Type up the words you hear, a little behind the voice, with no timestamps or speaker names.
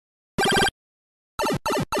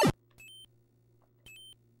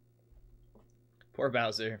Poor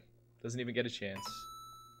Bowser. Doesn't even get a chance.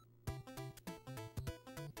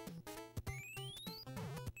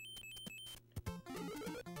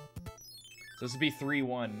 So this would be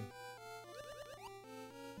 3-1.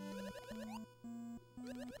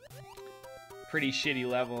 Pretty shitty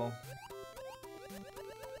level.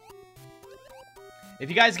 If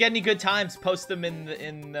you guys get any good times, post them in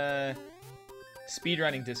the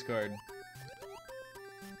speedrunning Discord.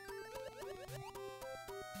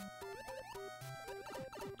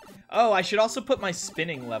 Oh, I should also put my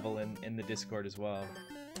spinning level in the Discord as well.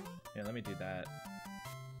 Yeah, let me do that.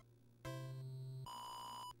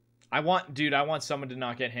 I want someone to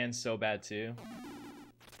not get hands so bad too.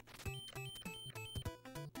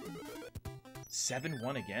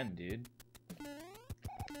 7-1 again, dude.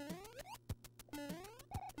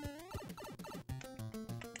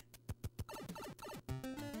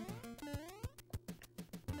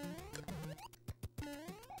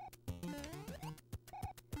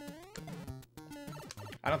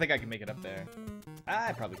 I don't think I can make it up there.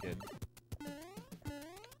 I probably could.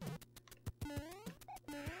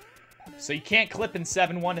 So you can't clip in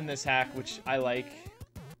 7-1 in this hack, which I like.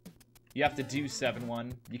 You have to do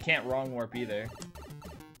 7-1. You can't wrong warp either.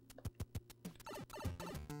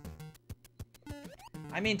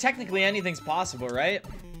 I mean, technically anything's possible, right?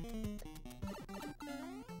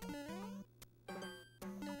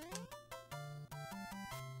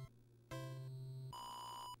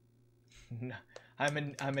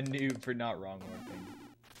 I'm a noob for not wrong warping.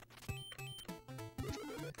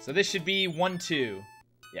 So this should be 1-2.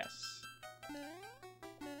 Yes.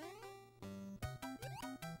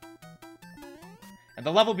 And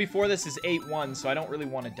the level before this is 8-1, so I don't really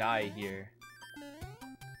want to die here.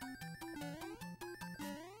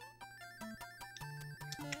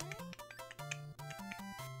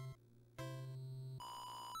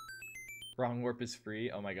 Wrong warp is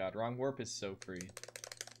free. Oh my god, wrong warp is so free.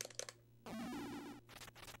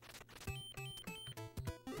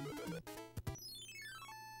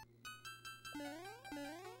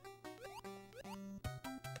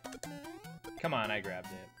 Come on, I grabbed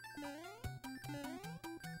it.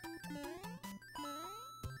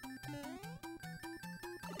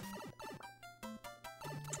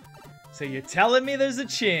 So you're telling me there's a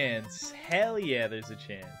chance? Hell yeah, there's a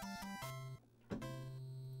chance.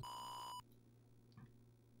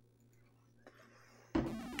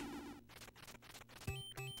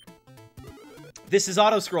 This is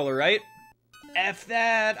auto-scroller, right? F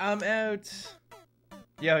that, I'm out.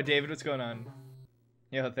 Yo, David, what's going on?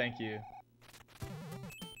 Yo, thank you.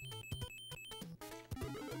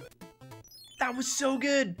 That was so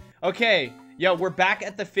good. Okay, yo, we're back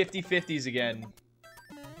at the 50-50s again.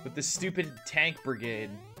 With the stupid tank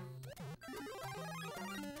brigade.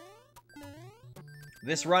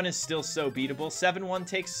 This run is still so beatable. 7-1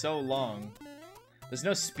 takes so long. There's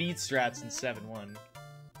no speed strats in 7-1.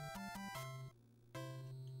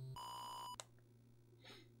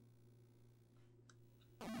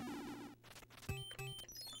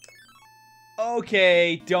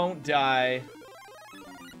 Okay, don't die.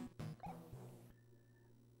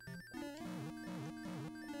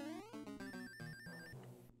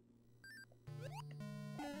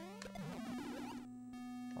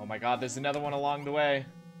 Oh my god, there's another one along the way.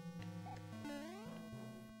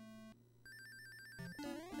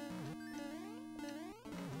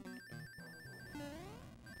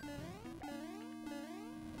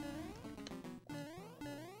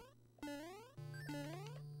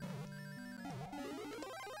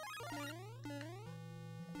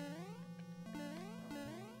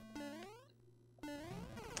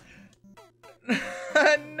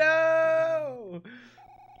 No!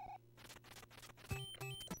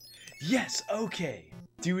 Yes, okay.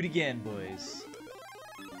 Do it again, boys.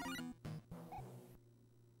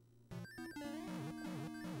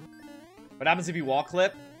 What happens if you wall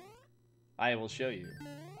clip? I will show you.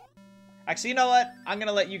 Actually, you know what? I'm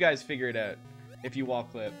gonna let you guys figure it out. If you wall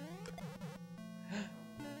clip.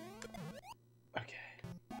 Okay.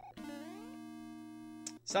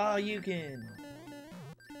 So you can.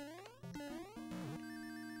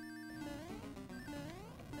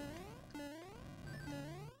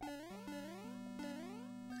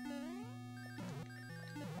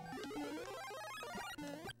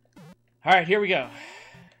 All right, here we go.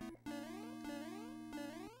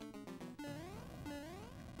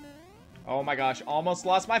 Oh my gosh, almost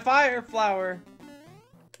lost my fire flower.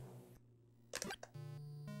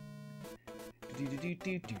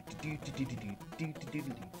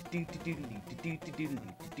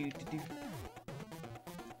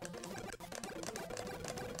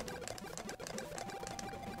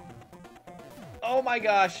 Oh my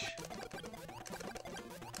gosh.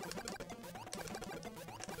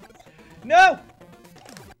 No!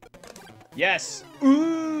 Yes!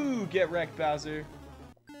 Ooh! Get wrecked, Bowser.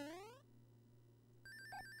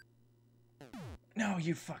 No,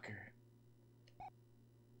 you fucker.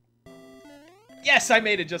 Yes, I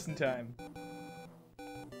made it just in time.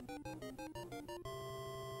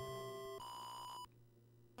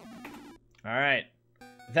 Alright.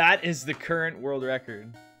 That is the current world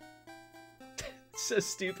record. So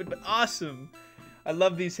stupid, but awesome. I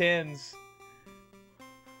love these hands.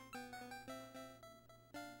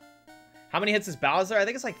 How many hits is Bowser? I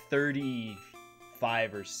think it's like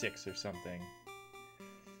 35 or 6 or something.